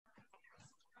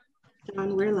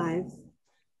John, we're live.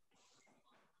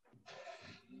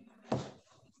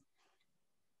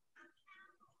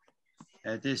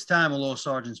 At this time, will all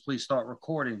sergeants please start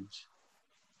recordings?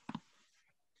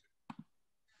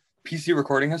 PC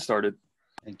recording has started.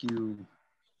 Thank you.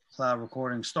 Cloud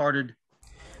recording started.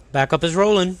 Backup is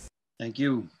rolling. Thank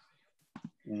you.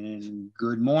 And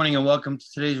good morning and welcome to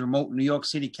today's remote New York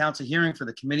City Council hearing for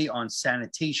the Committee on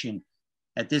Sanitation.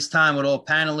 At this time, would all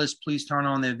panelists please turn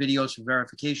on their videos for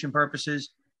verification purposes,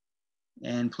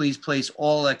 and please place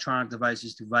all electronic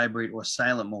devices to vibrate or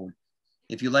silent mode.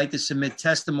 If you'd like to submit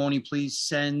testimony, please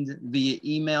send via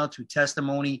email to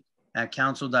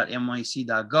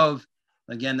testimony@council.nyc.gov.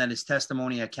 Again, that is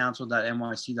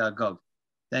testimony@council.nyc.gov.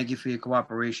 Thank you for your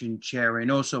cooperation, Chair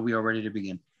Reynoso. We are ready to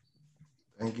begin.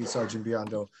 Thank you, Sergeant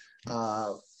Biondo.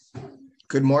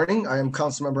 Good morning. I am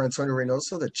Councilmember Antonio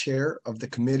Reynoso, the Chair of the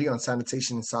Committee on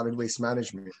Sanitation and Solid Waste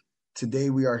Management. Today,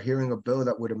 we are hearing a bill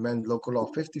that would amend Local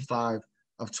Law 55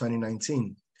 of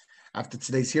 2019. After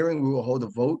today's hearing, we will hold a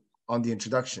vote on the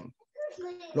introduction.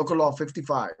 Local Law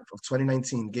 55 of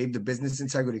 2019 gave the Business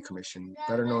Integrity Commission,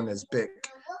 better known as BIC,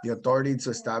 the authority to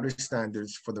establish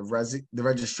standards for the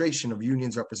registration of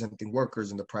unions representing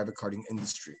workers in the private carding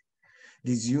industry.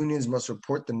 These unions must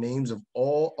report the names of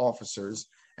all officers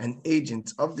and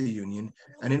agents of the union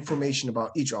and information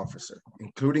about each officer,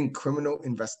 including criminal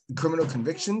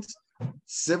convictions,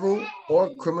 civil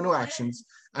or criminal actions,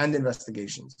 and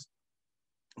investigations.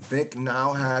 BIC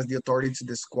now has the authority to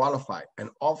disqualify an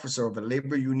officer of a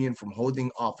labor union from holding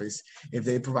office if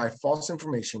they provide false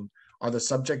information, are the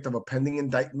subject of a pending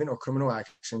indictment or criminal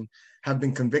action, have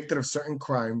been convicted of certain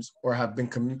crimes, or have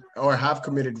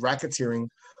committed racketeering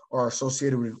or are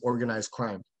associated with organized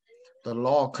crime. The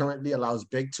law currently allows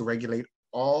BIC to regulate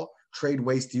all trade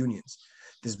waste unions.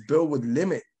 This bill would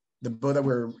limit, the bill that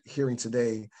we're hearing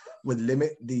today, would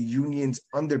limit the unions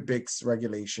under BIC's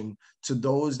regulation to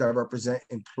those that represent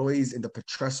employees in the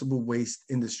putrescible waste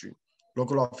industry.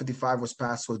 Local Law 55 was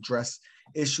passed to address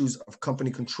issues of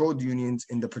company-controlled unions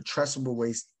in the putrescible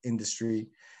waste industry,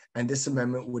 and this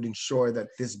amendment would ensure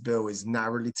that this bill is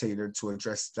narrowly tailored to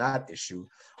address that issue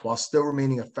while still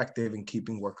remaining effective in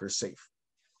keeping workers safe.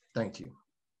 Thank you.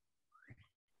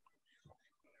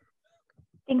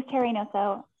 Thanks, Chair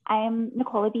Reynoso. I am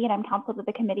Nicola B., and I'm counsel to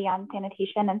the Committee on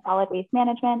Sanitation and Solid Waste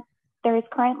Management. There is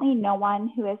currently no one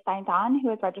who is signed on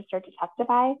who is registered to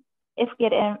testify. If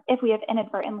we have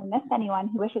inadvertently missed anyone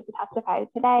who wishes to testify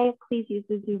today, please use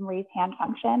the Zoom raise hand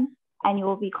function and you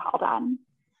will be called on.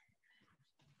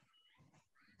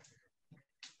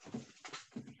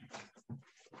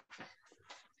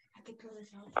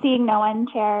 Seeing no one,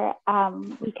 Chair,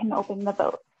 we can open the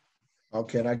vote.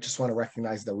 Okay, and I just want to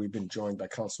recognize that we've been joined by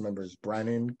Council Members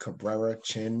Brannan, Cabrera,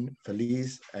 Chin,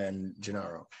 Feliz, and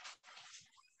Gennaro.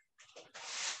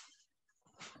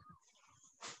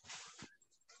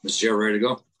 Mr. Chair, ready to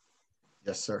go?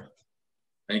 Yes, sir.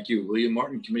 Thank you. William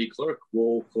Martin, Committee Clerk.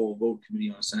 Roll call vote,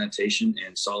 Committee on Sanitation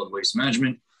and Solid Waste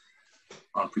Management.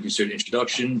 On preconsidered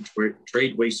introduction,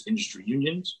 trade waste industry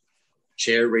unions.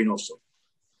 Chair Reynoso.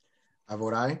 I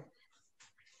vote aye.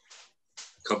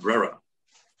 Cabrera.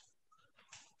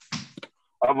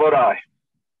 I vote aye.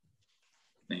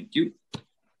 Thank you.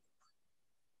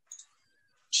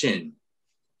 Chin.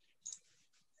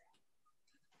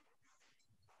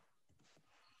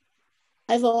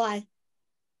 I vote aye.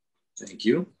 Thank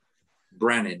you.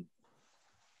 Brannan.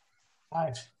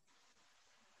 Aye.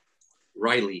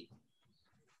 Riley.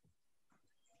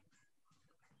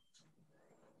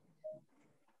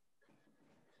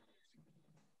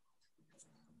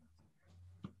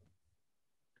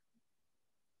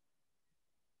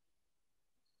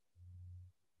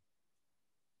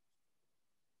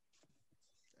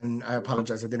 And I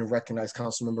apologize, I didn't recognize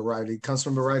Councilmember Riley.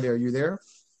 Councilmember Riley, are you there?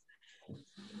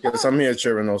 Yes, I'm here,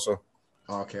 Chairman, also.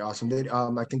 Okay, awesome.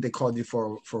 I think they called you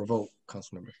for a vote,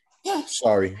 Councilmember.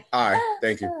 Sorry. Aye.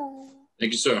 Thank you.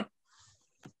 Thank you, sir.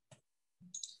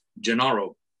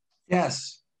 Gennaro.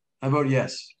 Yes, I vote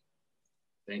yes.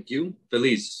 Thank you.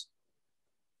 Feliz.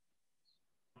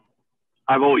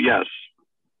 I vote yes.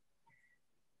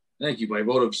 Thank you. By a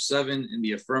vote of 7 in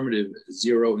the affirmative,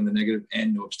 0 in the negative,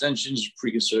 and no abstentions,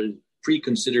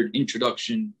 preconsidered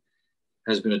introduction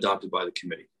has been adopted by the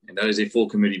committee. And that is a full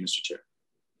committee, Mr. Chair.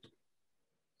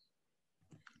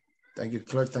 Thank you,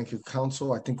 Clerk. Thank you,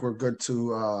 Council. I think we're good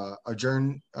to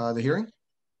adjourn the hearing.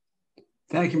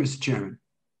 Thank you, Mr. Chairman.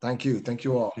 Thank you. Thank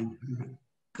you all.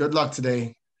 Good luck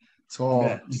today. So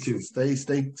You too.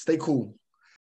 stay cool.